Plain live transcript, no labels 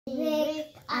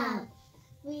up.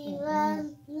 We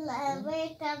want to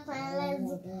wake up and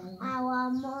let's do our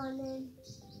morning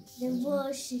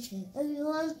devotion. And we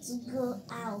want to go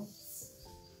out.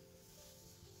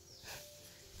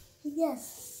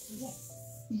 Yes. Yes.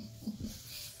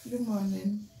 Good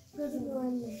morning. Good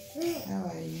morning. How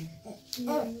are you?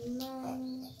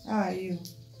 How are you?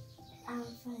 I'm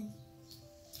fine.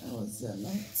 How was your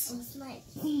night? It was nice.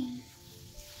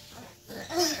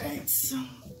 Right, so.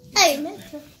 Hey, make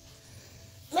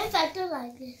I do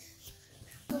like this.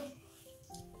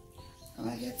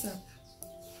 I'll get up.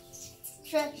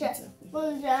 Stretch Get it. up.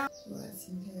 Pull down. Who art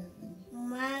in heaven?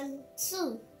 1,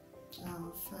 2.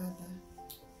 Our Father.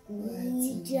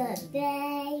 Read your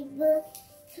Bible,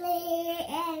 play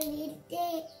every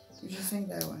day. You should sing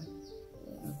that one.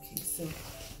 Okay, so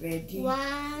ready?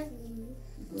 1,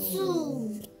 Go.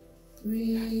 2.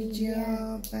 Read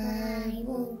your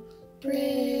Bible.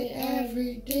 Pray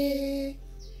every day.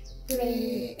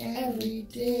 Pray every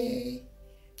day.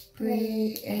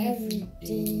 Pray every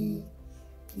day.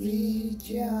 Read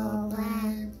your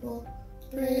Bible.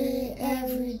 Pray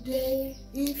every day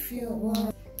if you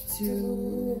want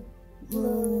to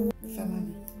grow.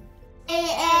 Family. Pray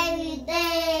every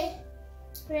day.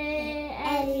 Pray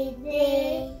every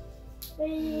day.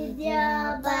 Read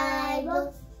your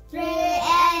Bible. Pray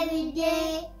every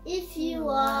day if you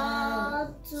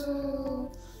want to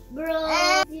grow.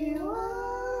 If you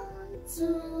want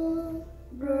to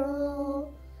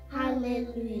grow.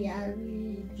 Hallelujah.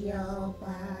 Read your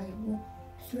Bible.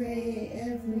 Pray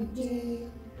every day.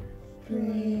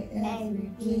 Pray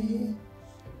every day.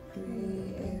 Pray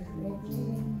every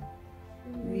day.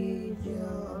 Read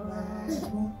your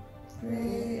Bible.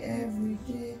 Pray every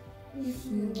day if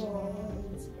you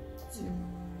want to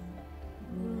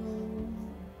grow.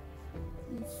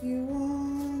 If you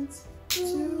want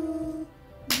to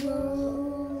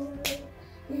grow.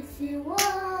 If you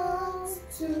want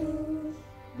to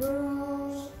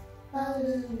grow.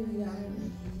 Hallelujah.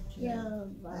 Read your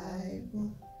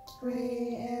Bible.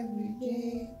 Pray every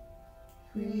day.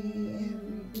 Pray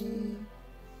every day.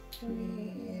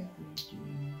 Pray every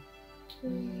day.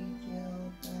 Read your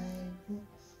Bible.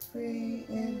 Pray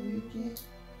every day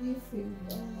if you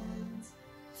want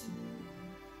to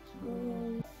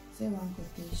grow. Say one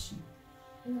quotation.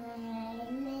 My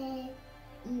name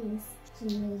is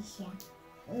Keisha.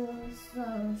 So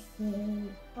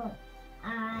simple.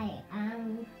 I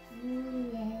am 2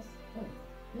 years old.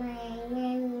 My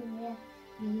name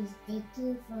is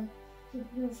taken from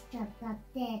Hebrews chapter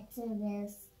 13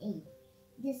 verse 8.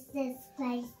 This is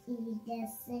Christ in the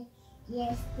same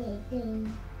yesterday,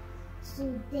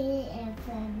 today, and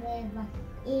forever.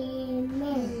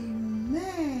 Amen.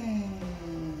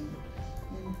 Amen.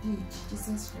 Indeed,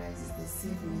 Jesus Christ is the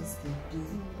same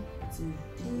yesterday,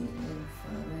 today, and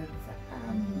forever.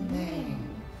 Amen.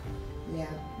 We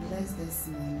are blessed this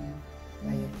morning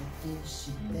by your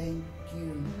quotation. Thank you.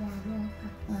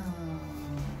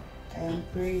 I am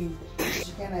praying.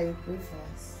 Can I pray for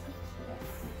us?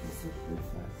 Please pray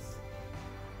for us.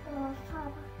 Oh,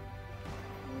 Father,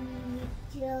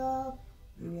 read your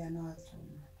We are not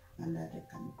under the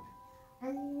canopy.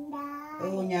 and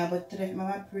Oh, Nyabotre,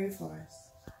 Mama, pray for us.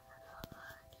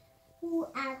 who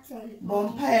art in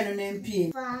Bompire no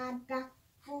MP. Father,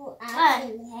 who art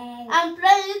in heaven. I'm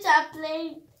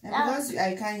playing. Because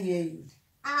I can't hear you.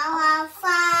 Our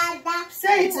Father,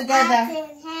 Say it who together. art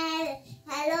in heaven,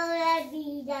 hallowed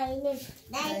be thy name.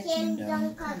 Thy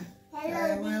kingdom come. Thy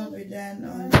Hallowed will be be done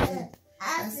on earth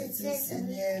as as it is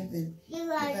in heaven. Give Give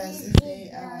us us this this day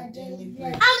day our daily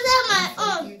bread. I'm my And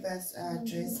own. forgive us our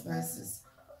trespasses,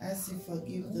 as we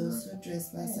forgive those who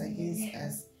trespass against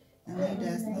us. And lead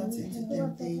us not into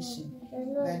temptation,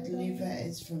 but deliver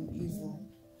us from evil.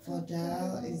 For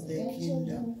thou is the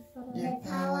kingdom, the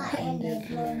power, and the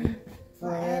glory,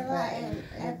 forever and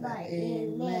ever.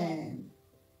 Amen.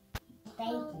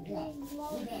 Thank you.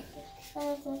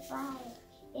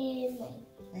 Amen.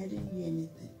 I didn't hear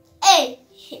anything. Hey.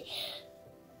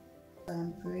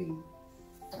 I'm praying.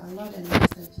 Our Lord and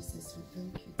Master Jesus, we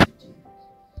thank you today.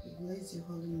 We bless your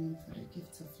holy name for the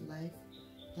gift of life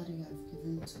that you have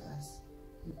given to us.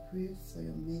 We pray for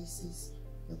your mercies,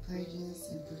 your guidance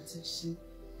and protection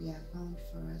be abound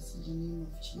for us in the name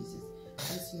of Jesus.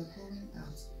 As we are going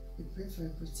out, we pray for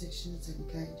your protections and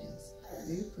guidance.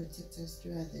 May you protect us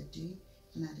throughout the day,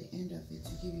 and at the end of it,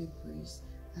 to give you praise,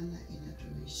 honor, and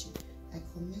adoration. I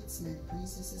commit my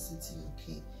princesses into your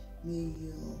care. May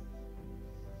your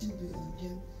be on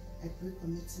them. I pray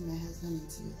committing my husband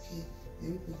into your care. May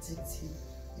you protect him.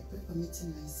 I pray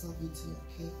committing myself into your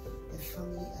care. The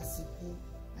family as a whole,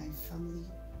 my family,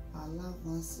 our loved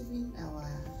ones, even our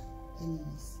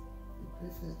enemies. We pray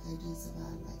for your guidance of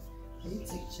our life. May you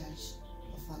take charge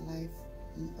of our life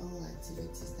in all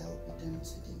activities that will be done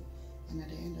today. And at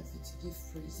the end of it, to give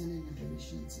praise and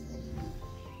adoration to your name.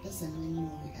 That's and many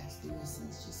more we ask the in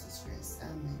Jesus Christ.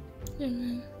 Amen.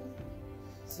 Amen.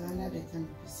 So under the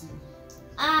canopy, sing.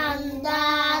 Under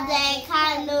the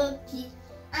canopy.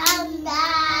 Under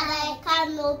the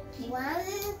canopy. 1,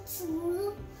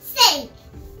 2, sing.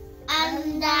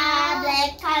 Under the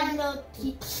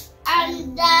canopy.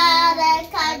 Under the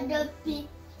canopy.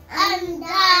 Under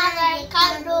the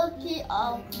canopy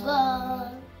of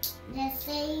God. The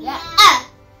Savior.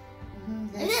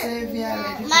 The Savior.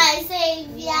 My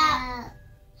Savior.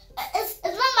 It's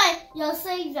not your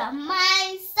Savior.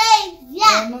 My Savior.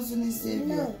 I'm not saying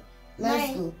Savior. No.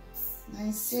 Let's go.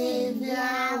 My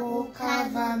Savior will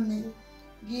cover me.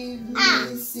 Give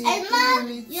me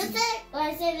security. You say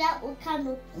my Savior will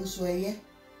cover me.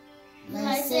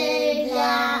 My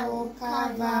Savior will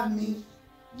cover me.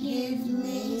 Give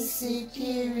me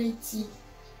security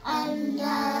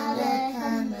under the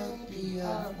canopy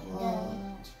of God.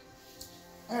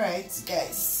 Alright,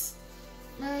 guys.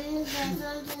 We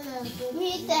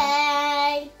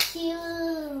thank you,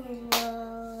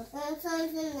 Lord.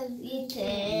 We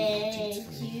thank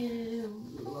you,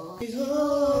 Lord.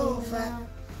 Jehovah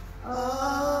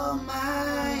Almighty,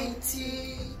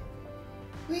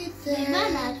 we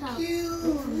thank you,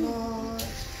 Lord.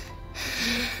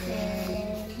 We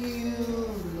thank you,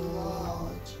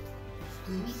 Lord.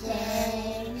 We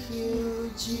thank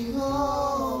you,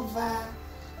 Jehovah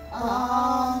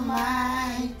Almighty.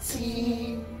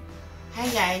 Hi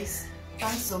guys,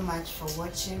 thanks so much for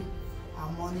watching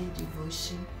our morning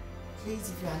devotion. Please,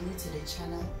 if you are new to the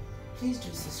channel, please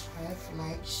do subscribe,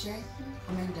 like, share,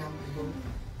 comment down below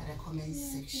at the comment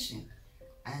section,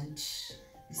 and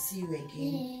we'll see you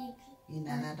again in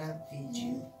another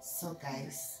video. So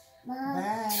guys,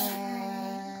 bye.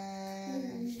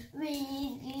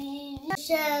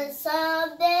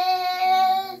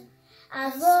 Someday,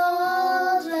 as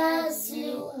old as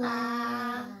you are.